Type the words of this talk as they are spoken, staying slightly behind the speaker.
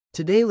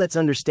Today let's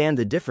understand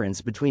the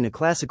difference between a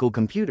classical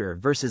computer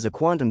versus a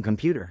quantum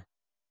computer.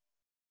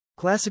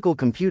 Classical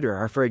computer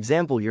are, for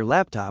example, your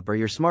laptop or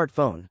your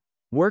smartphone.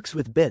 Works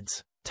with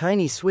bits,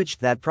 tiny switch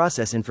that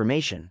process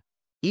information.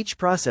 Each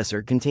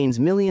processor contains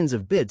millions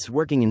of bits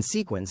working in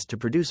sequence to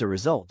produce a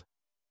result.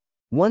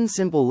 One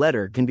simple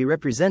letter can be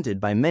represented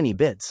by many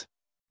bits.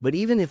 But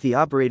even if they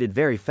operated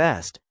very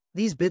fast,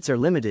 these bits are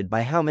limited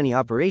by how many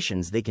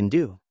operations they can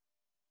do.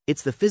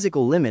 It's the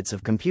physical limits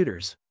of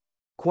computers.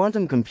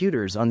 Quantum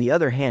computers, on the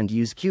other hand,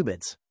 use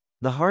qubits.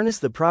 They harness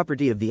the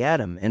property of the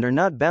atom and are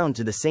not bound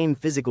to the same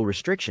physical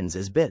restrictions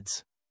as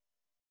bits.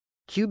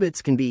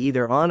 Qubits can be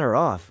either on or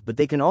off, but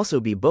they can also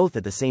be both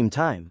at the same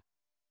time.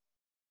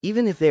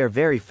 Even if they are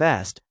very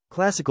fast,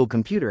 classical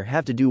computer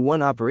have to do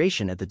one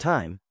operation at the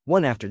time,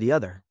 one after the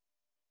other.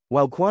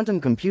 While quantum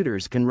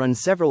computers can run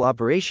several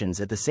operations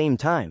at the same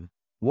time.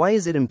 Why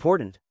is it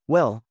important?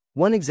 Well,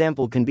 one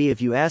example can be if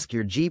you ask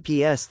your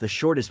GPS the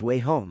shortest way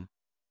home.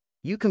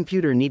 Your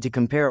computer need to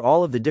compare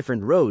all of the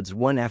different roads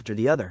one after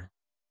the other.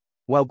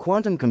 While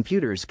quantum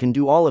computers can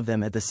do all of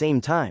them at the same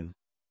time.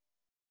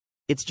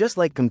 It's just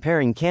like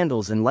comparing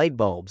candles and light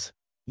bulbs.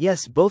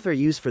 Yes, both are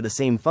used for the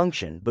same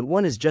function, but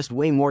one is just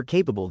way more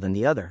capable than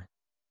the other.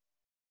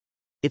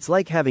 It's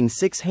like having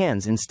 6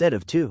 hands instead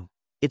of 2.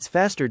 It's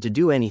faster to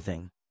do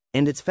anything.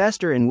 And it's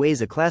faster in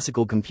ways a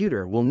classical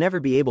computer will never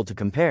be able to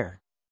compare.